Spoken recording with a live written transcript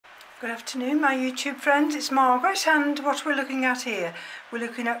Good afternoon, my YouTube friends, it's Margaret, and what we're looking at here, we're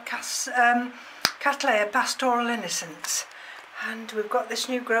looking at Cattleya Pastoral Innocence, and we've got this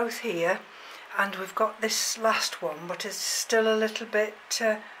new growth here, and we've got this last one, but it's still a little bit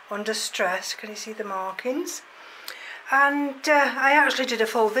under stress. Can you see the markings? And I actually did a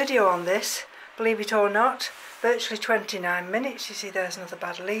full video on this, believe it or not, virtually 29 minutes. You see there's another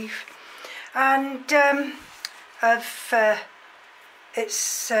bad leaf, and of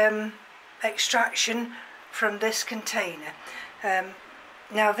its extraction from this container.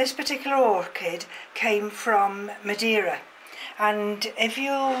 Now this particular orchid came from Madeira, and if you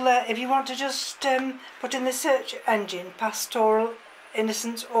want to just put in the search engine Pastoral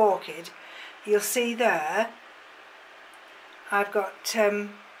Innocence Orchid, you'll see there I've got two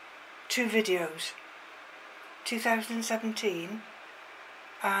videos, 2017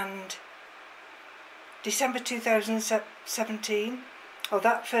 and December 2017. Oh,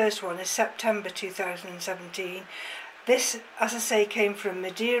 that first one is September 2017. This, as I say, came from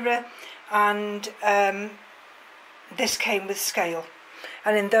Madeira, and this came with scale.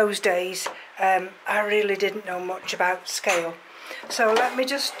 And in those days, I really didn't know much about scale. So let me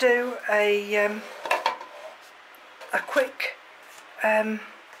just do a quick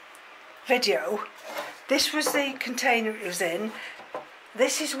video. This was the container it was in.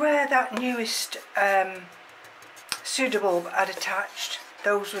 This is where that newest pseudobulb had attached.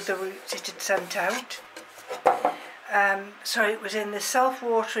 Those were the roots it had sent out. So it was in the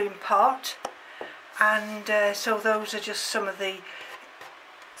self-watering pot, and so those are just some of the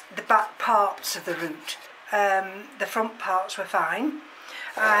back parts of the root. The front parts were fine,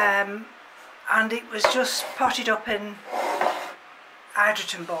 and it was just potted up in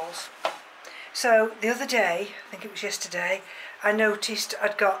hydrogen balls. So the other day, I think it was yesterday, I noticed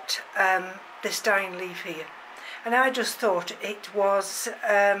I'd got this dying leaf here, and I just thought it was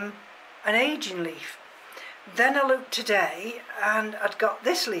an aging leaf. Then I looked today and I'd got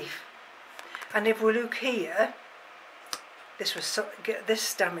this leaf, and if we look here,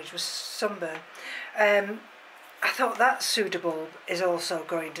 this damage was sunburn. I thought that pseudobulb is also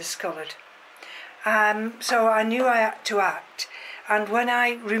going discoloured. So I knew I had to act, and when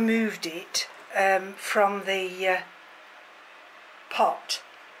I removed it from the pot,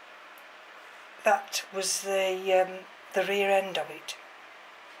 that was the rear end of it.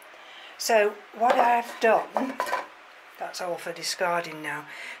 So what I've done, that's all for discarding now,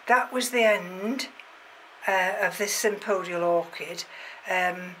 that was the end of this sympodial orchid,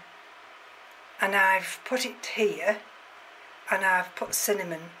 and I've put it here, and I've put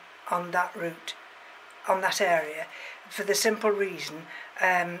cinnamon on that root, on that area, for the simple reason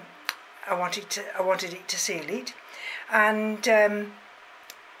I wanted it to seal it, and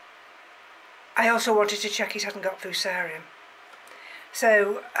I also wanted to check it hadn't got fusarium.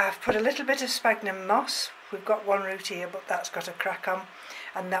 So I've put a little bit of sphagnum moss. We've got one root here, but that's got a crack on,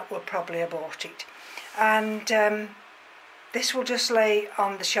 and that will probably abort it. And this will just lay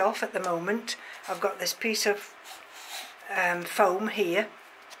on the shelf at the moment. I've got this piece of foam here,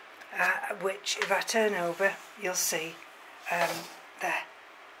 which if I turn over, you'll see there.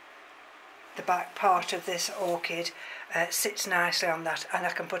 The back part of this orchid sits nicely on that, and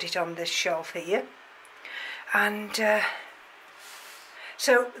I can put it on this shelf here. And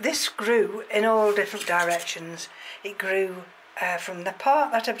so this grew in all different directions. It grew from the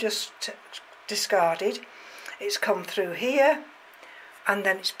part that I've just discarded. It's come through here, and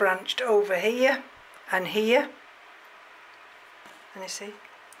then it's branched over here and here, and you see,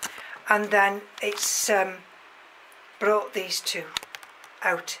 and then it's brought these two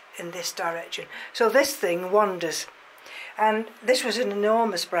out in this direction. So this thing wanders, and this was an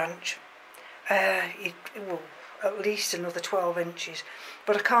enormous branch, well, at least another 12 inches,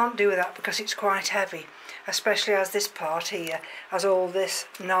 but I can't do that because it's quite heavy, especially as this part here has all this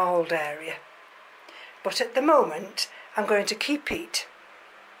gnarled area. But at the moment I'm going to keep it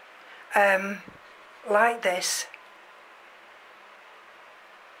like this,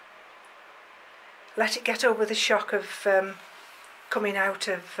 let it get over the shock of coming out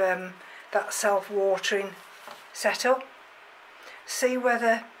of that self-watering setup, see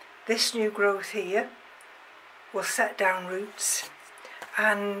whether this new growth here will set down roots,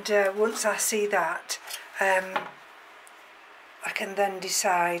 and once I see that, I can then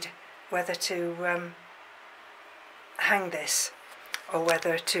decide whether to hang this or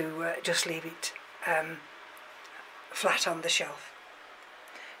whether to just leave it flat on the shelf.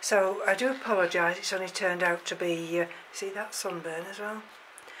 So I do apologise, it's only turned out to be, see that sunburn as well,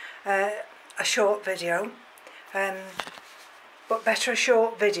 a short video, but better a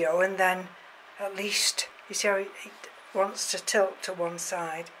short video, and then at least you see how it wants to tilt to one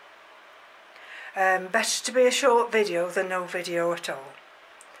side. Better to be a short video than no video at all.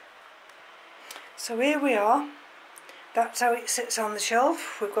 So here we are. That's how it sits on the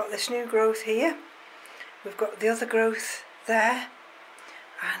shelf. We've got this new growth here. We've got the other growth there.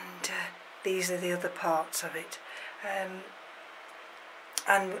 And these are the other parts of it.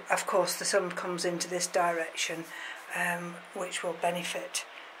 And of course the sun comes into this direction, which will benefit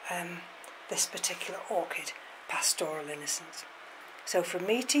this particular orchid, Pastoral Innocence. So from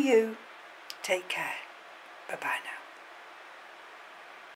me to you, take care. Bye bye now.